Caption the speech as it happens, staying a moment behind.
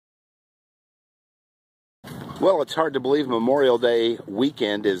Well, it's hard to believe Memorial Day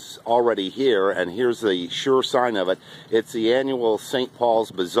weekend is already here, and here's the sure sign of it. It's the annual St. Paul's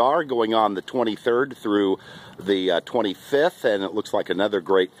Bazaar going on the 23rd through the 25th, and it looks like another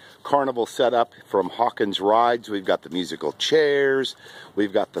great carnival setup from Hawkins Rides. We've got the musical chairs,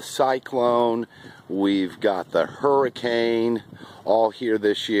 we've got the Cyclone, we've got the Hurricane, all here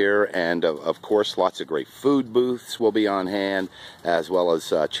this year, and of course lots of great food booths will be on hand, as well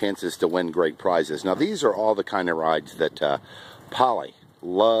as chances to win great prizes. Now these are all the kind of rides that Polly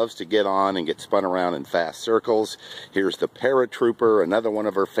loves to get on and get spun around in fast circles. Here's the Paratrooper, another one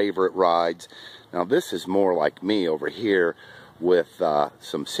of her favorite rides. Now this is more like me over here with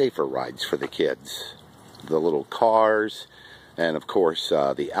some safer rides for the kids. The little cars, and of course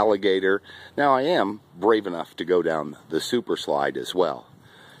the alligator. Now I am brave enough to go down the super slide as well.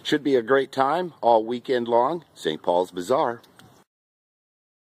 Should be a great time all weekend long. St. Paul's Bazaar.